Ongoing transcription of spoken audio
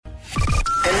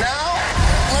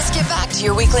Here's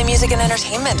your weekly music and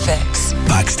entertainment fix.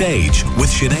 Backstage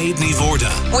with Sinéad and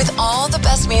Mhórdha. With all the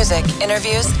best music,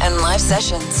 interviews, and live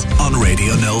sessions. On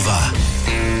Radio Nova.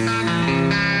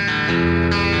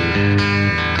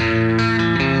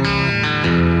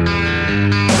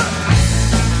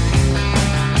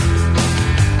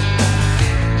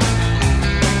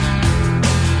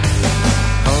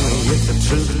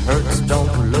 Truth hurts,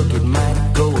 don't look, it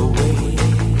might go away.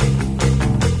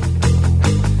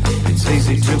 It's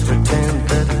easy to pretend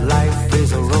that life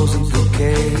is a rosy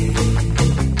bouquet.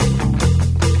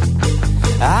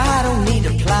 I don't need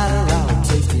a platter, I'll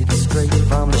take it straight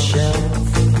from the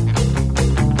shelf.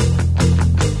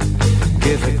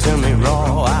 Give it to me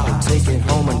raw, I'll take it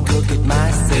home and cook it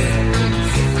myself.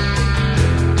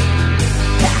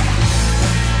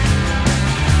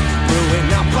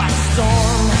 Brewing up a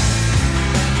storm,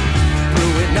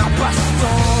 brewing up a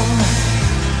storm,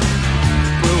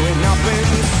 brewing up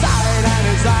inside, and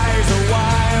his eyes are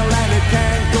wild and it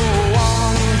can't go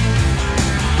on.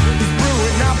 He's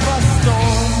brewing up a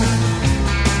storm.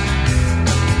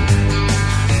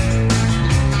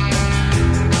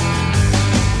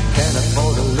 Can't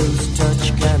afford to lose touch,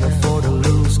 can't afford to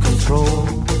lose control.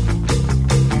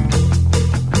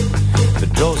 The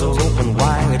doors are open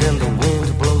wide and the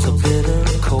wind blows a bitter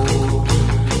cold.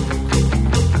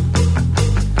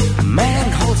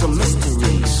 Man holds a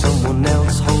mystery, someone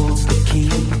else holds the key.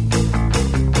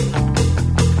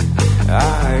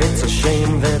 Ah, it's a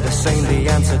shame they're the same, the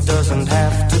answer doesn't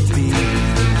have to be.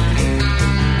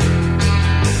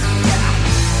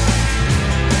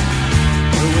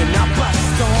 Brewing up a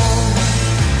storm,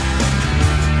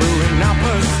 brewing up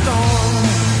a storm,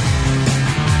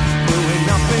 brewing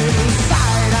up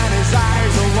inside, and his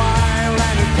eyes are wild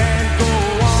and it can't go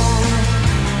on.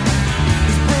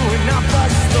 He's brewing up a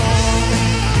storm.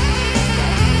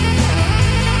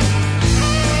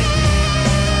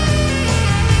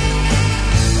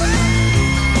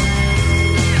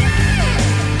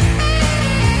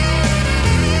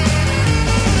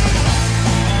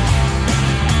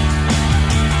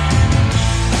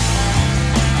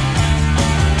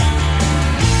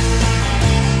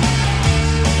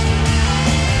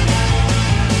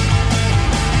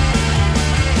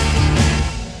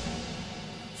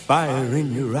 Fire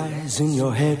in your eyes, in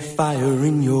your head, fire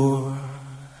in your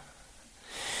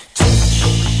touch.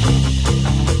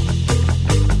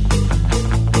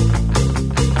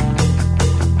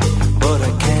 But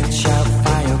I can't shout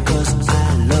fire 'cause I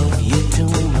love you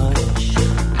too much.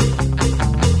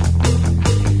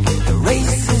 The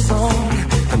race is on,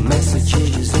 the message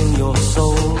is in your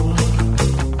soul.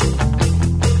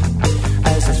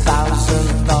 As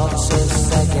 1,000 thoughts a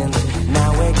second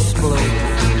now explode.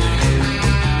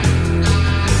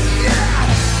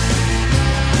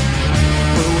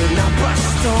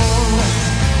 Storm,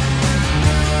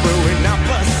 brewing up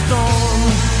a storm,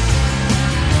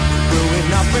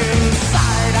 brewing up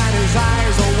inside, and his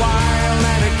eyes are wild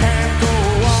and it can't go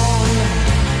on.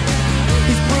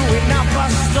 He's brewing up a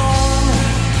storm,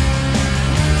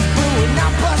 he's brewing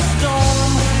up a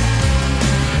storm,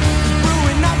 he's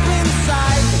brewing up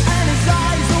inside, and his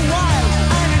eyes are wild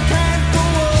and it can't go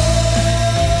on.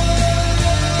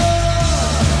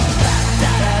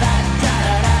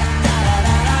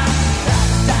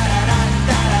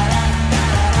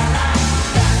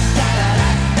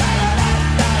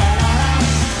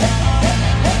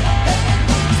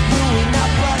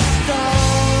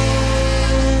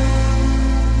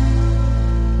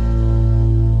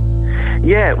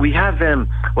 Yeah, we have,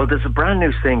 well, there's a brand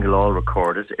new single all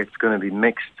recorded. It's going to be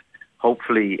mixed,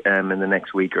 hopefully, in the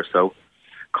next week or so,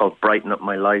 called Brighten Up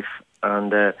My Life.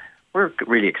 And we're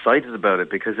really excited about it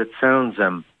because it sounds,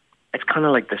 it's kind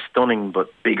of like The Stunning,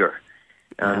 but bigger.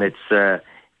 And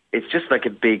it's just like a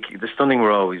big, The Stunning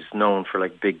were always known for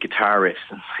like big guitar riffs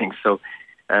and things. So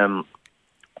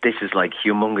this is like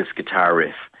humongous guitar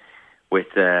riff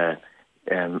with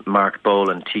Mark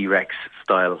Bolan T-Rex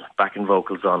style backing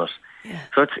vocals on it. Yeah.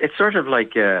 So it's sort of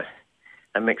like a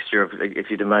mixture of, if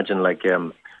you'd imagine like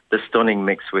The Stunning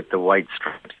mixed with the White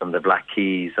Stripes and the Black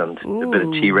Keys and a bit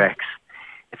of T-Rex.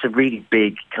 It's a really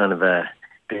big kind of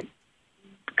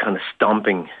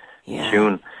stomping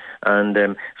tune.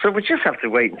 And so we just have to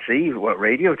wait and see what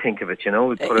radio think of it, you know.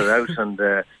 We put it out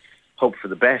and hope for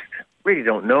the best. Really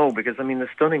don't know because, I mean, The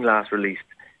Stunning last released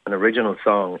an original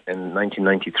song in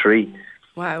 1993.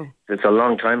 Wow. It's a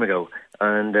long time ago.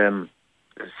 And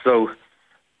so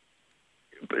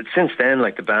but since then,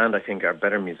 like the band, I think are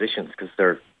better musicians because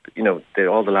they're, you know,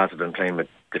 all the lads have been playing with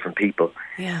different people.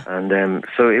 Yeah. And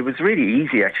so it was really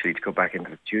easy actually to go back into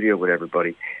the studio with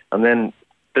everybody. And then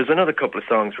there's another couple of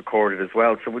songs recorded as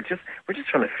well. So we're just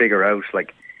trying to figure out,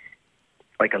 like,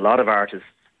 like a lot of artists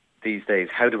these days,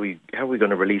 how are we going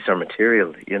to release our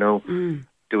material? You know,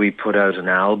 do we put out an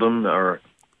album or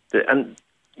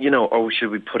should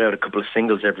we put out a couple of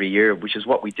singles every year, which is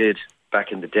what we did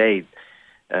back in the day.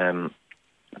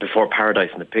 Before Paradise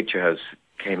and the Picture House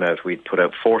came out, we'd put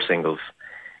out 4 singles,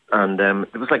 and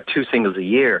it was like 2 singles a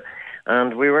year,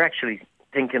 and we were actually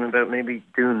thinking about maybe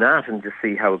doing that and just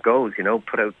see how it goes, you know,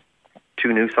 put out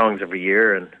 2 new songs every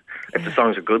year, and if the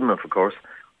songs are good enough, of course,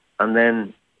 and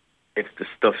then if the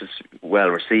stuff is well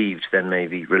received, then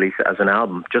maybe release it as an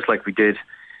album, just like we did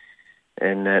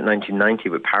in 1990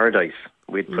 with Paradise.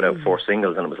 We'd put out 4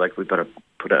 singles, and it was like, we better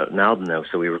put out an album now,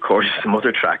 so we recorded some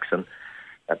other tracks, and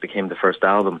that became the first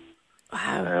album.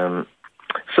 Wow.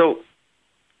 So,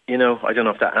 you know, I don't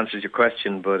know if that answers your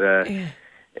question, but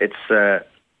it's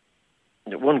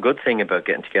one good thing about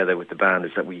getting together with the band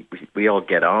is that we all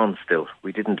get on still.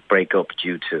 We didn't break up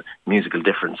due to musical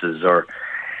differences or,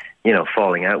 you know,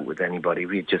 falling out with anybody.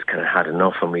 We just kind of had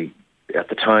enough, and at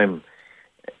the time,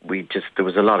 there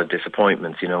was a lot of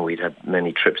disappointments. You know, we'd had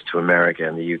many trips to America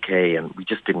and the UK, and we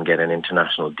just didn't get an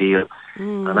international deal.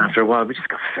 And after a while, we just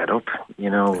got fed up, you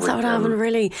know. That's what happened,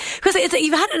 really. Because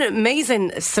you've had an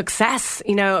amazing success,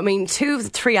 you know. I mean, 2 of the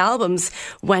 3 albums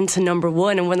went to number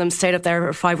 1, and one of them stayed up there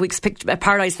for 5 weeks,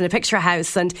 Paradise in the Picture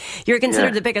House, and you're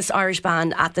considered the biggest Irish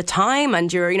band at the time,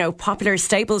 and you're, you know, popular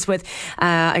staples with,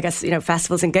 I guess, you know,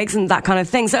 festivals and gigs and that kind of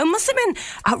thing. So it must have been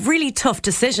a really tough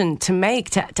decision to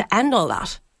make to end all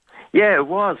that. Yeah, it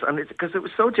was, and because it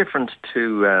was so different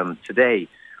to today,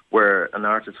 where an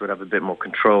artist would have a bit more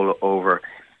control over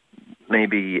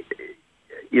maybe,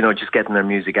 you know, just getting their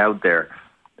music out there.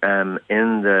 In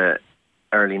the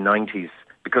early 90s,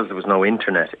 because there was no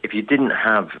internet, if you didn't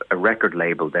have a record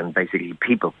label, then basically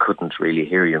people couldn't really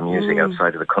hear your music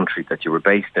outside of the country that you were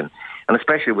based in. And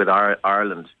especially with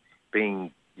Ireland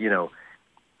being, you know,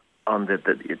 on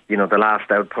the last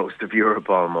outpost of Europe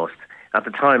almost. At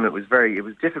the time, it was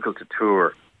difficult to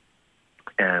tour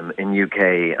in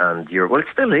UK and Europe. Well, it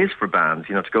still is for bands,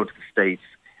 you know, to go to the States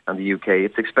and the UK.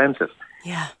 It's expensive.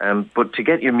 Yeah. But to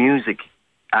get your music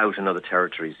out in other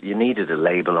territories, you needed a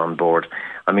label on board.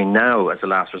 I mean, now, as a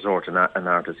last resort, an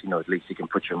artist, you know, at least you can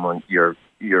put your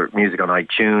music on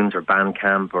iTunes or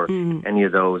Bandcamp or any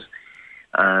of those,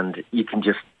 and you can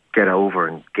just get over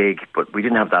and gig. But we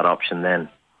didn't have that option then.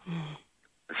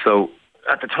 So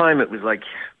at the time, it was like,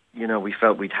 you know, we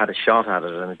felt we'd had a shot at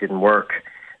it and it didn't work.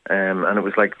 And it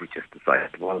was like we just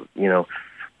decided, well, you know,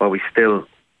 while we still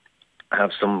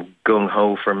have some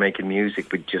gung-ho for making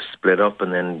music, we'd just split up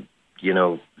and then, you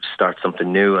know, start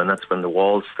something new. And that's when the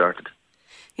Walls started.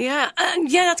 Yeah,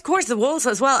 of course, the Walls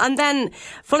as well. And then,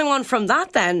 following on from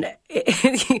that then,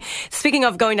 speaking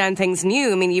of going down things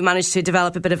new, I mean, you managed to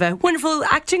develop a bit of a wonderful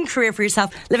acting career for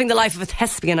yourself, living the life of a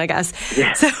thespian, I guess.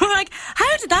 Yeah. So, like,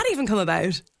 how did that even come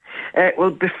about?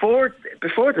 Well, before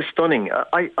the Stunning,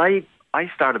 I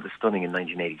started the Stunning in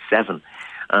 1987,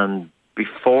 and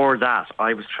before that,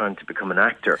 I was trying to become an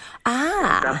actor.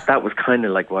 That was kind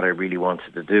of like what I really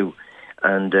wanted to do,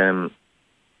 and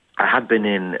I had been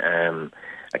in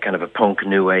a kind of a punk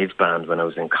new wave band when I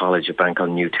was in college, a band called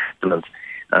New Testament,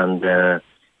 and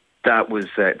that was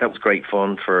great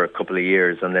fun for a couple of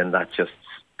years, and then that just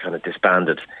kind of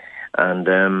disbanded,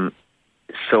 and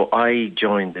so I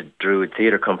joined the Druid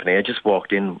Theatre Company. I just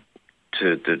walked in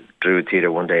to the Druid Theatre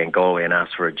one day in Galway and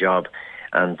asked for a job,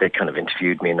 and they kind of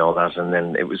interviewed me and all that, and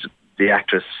then it was the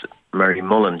actress Mary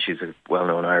Mullen. She's a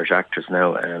well-known Irish actress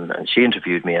now, and she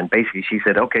interviewed me, and basically she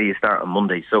said, okay, you start on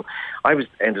Monday. So I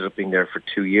ended up being there for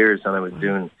 2 years, and I was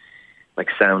doing like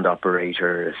sound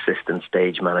operator, assistant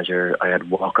stage manager. I had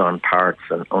walk-on parts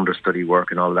and understudy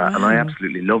work and all that, and I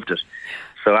absolutely loved it.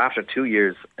 So after 2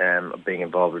 years of being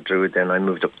involved with Druid, then I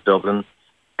moved up to Dublin,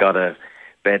 got a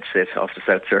bed sit off the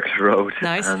South Circular Road,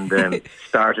 nice. And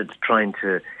started trying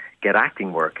to get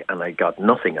acting work, and I got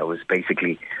nothing. I was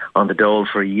basically on the dole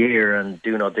for a year and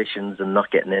doing auditions and not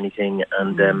getting anything.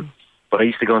 And but I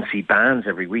used to go and see bands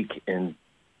every week in,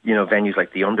 you know, venues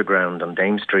like the Underground on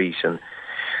Dame Street, and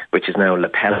which is now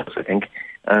Lapellos, I think.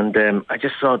 And I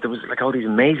just saw there was like all these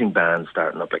amazing bands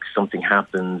starting up, like Something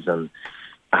Happens and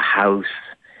A House,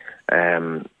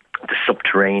 the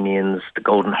Subterraneans, the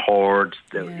Golden Horde.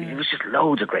 It was just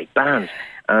loads of great bands.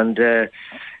 And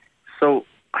so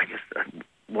I just,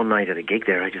 one night at a gig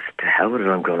there, I just, to hell with it,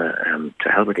 I'm going to, to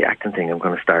hell with the acting thing, I'm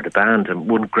going to start a band. And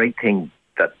one great thing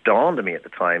that dawned on me at the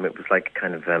time, it was like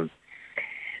kind of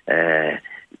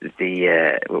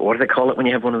what do they call it when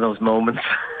you have one of those moments?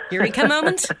 Eureka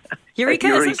moment?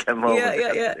 Eureka moment.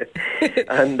 Yeah.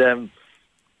 And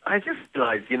I just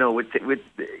realised, you know, with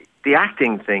the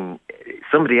acting thing,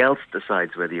 somebody else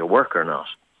decides whether you work or not.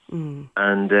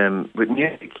 And with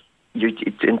music,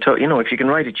 if you can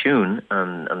write a tune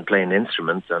and play an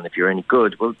instrument, and if you're any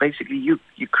good, well, basically you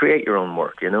create your own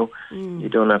work. You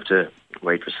don't have to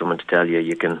wait for someone to tell you.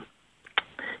 You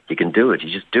can do it.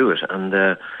 You just do it.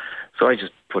 And so I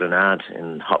just put an ad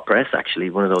in Hot Press, actually,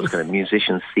 one of those kind of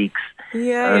musician seeks.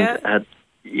 Had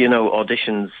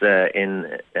auditions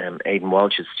in Aidan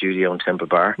Walsh's studio in Temple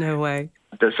Bar. No way.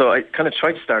 So I kind of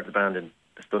tried to start the band in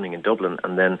Stunning in Dublin,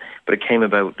 but it came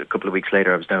about a couple of weeks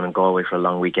later. I was down in Galway for a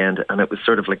long weekend, and it was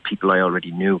sort of like people I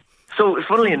already knew. So,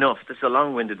 funnily enough, this is a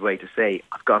long-winded way to say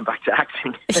I've gone back to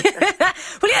acting.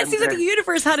 Well, yeah, it seems like the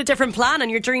universe had a different plan,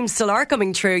 and your dreams still are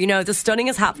coming true. The stunning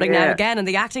is happening now again, and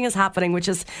the acting is happening, which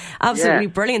is absolutely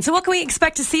brilliant. So what can we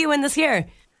expect to see you in this year?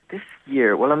 This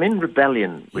year? Well, I'm in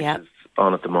Rebellion, which is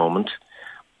on at the moment.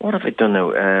 What have I done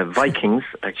now? Vikings,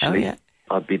 actually. Oh, yeah.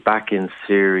 I'll be back in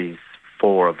Series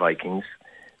 4 of Vikings.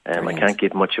 I can't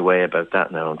give much away about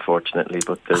that now, unfortunately,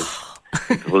 but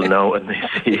people will know when they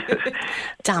see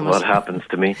what happens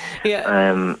to me.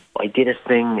 Yeah. I did a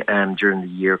thing during the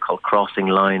year called Crossing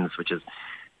Lines, which is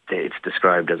it's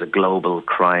described as a global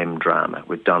crime drama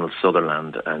with Donald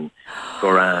Sutherland and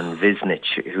Goran Visnic,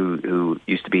 who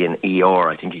used to be in ER.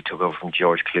 I think he took over from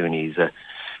George Clooney.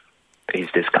 He's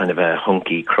this kind of a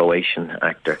hunky Croatian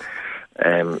actor.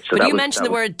 But you mentioned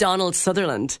the word Donald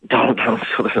Sutherland. Donald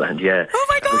Sutherland, yeah. Oh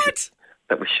my God!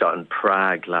 That was shot in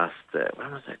Prague last,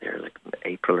 when was I there, like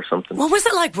April or something. What was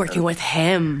it like working with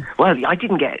him? Well, I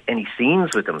didn't get any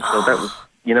scenes with him, so that was,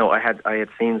 I had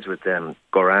scenes with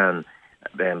Goran,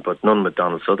 but none with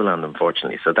Donald Sutherland,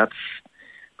 unfortunately. So that's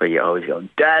where you always go,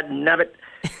 Dad, nabbit.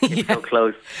 It's so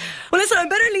close. Well, listen, I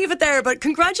better leave it there, but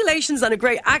congratulations on a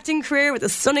great acting career with the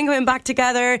Stunning coming back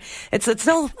together. It's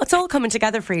all coming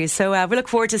together for you. So we look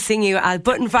forward to seeing you at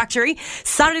Button Factory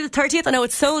Saturday the 30th. I know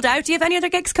it's sold out. Do you have any other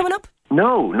gigs coming up?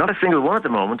 No, not a single one at the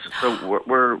moment. So what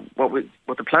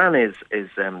the plan is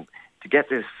to get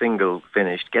this single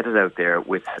finished, get it out there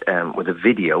with a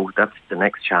video. That's the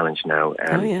next challenge now.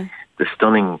 The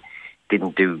Stunning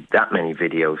didn't do that many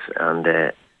videos,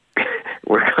 and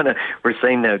we're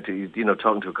saying now to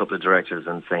talking to a couple of directors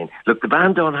and saying, look, the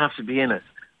band don't have to be in it.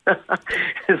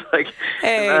 It's like the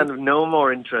band have no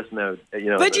more interest now.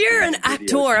 But you're an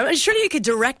actor. I'm sure you could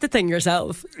direct the thing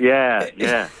yourself.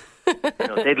 Yeah.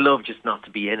 They'd love just not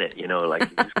to be in it.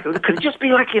 Could it just be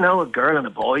like a girl and a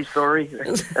boy story?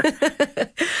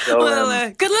 So,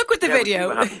 good luck with the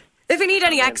video. If you need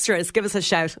any extras, give us a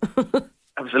shout.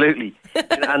 Absolutely.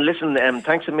 And listen,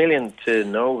 thanks a million to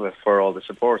Nova for all the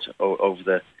support over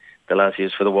the last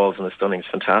years for the Walls and the Stunning. It's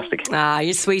fantastic.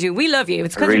 You're sweet. We love you.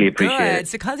 It's because really you're appreciate good. it.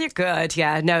 It's because you're good.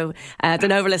 Yeah, no, the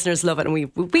Nova listeners love it, and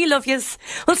we love you.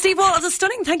 Well, Steve Wall of the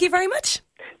Stunning, thank you very much.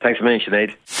 Thanks a million,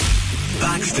 Sinead.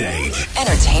 Backstage.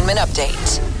 Entertainment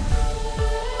update.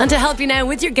 And to help you now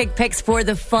with your gig picks for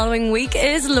the following week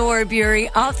is Laura Bury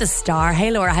of The Star. Hey,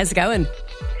 Laura, how's it going?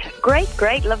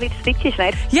 Great. Lovely to speak to you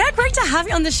tonight. Yeah, great to have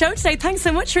you on the show today. Thanks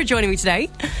so much for joining me today.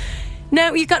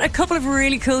 Now, you've got a couple of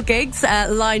really cool gigs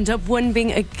lined up, one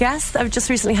being a guest I've just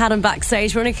recently had on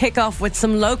Backstage. We're going to kick off with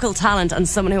some local talent and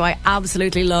someone who I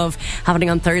absolutely love, happening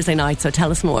on Thursday night, so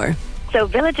tell us more. So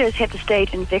Villagers hit the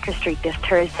stage in Vicar Street this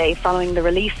Thursday following the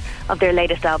release of their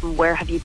latest album, Where Have You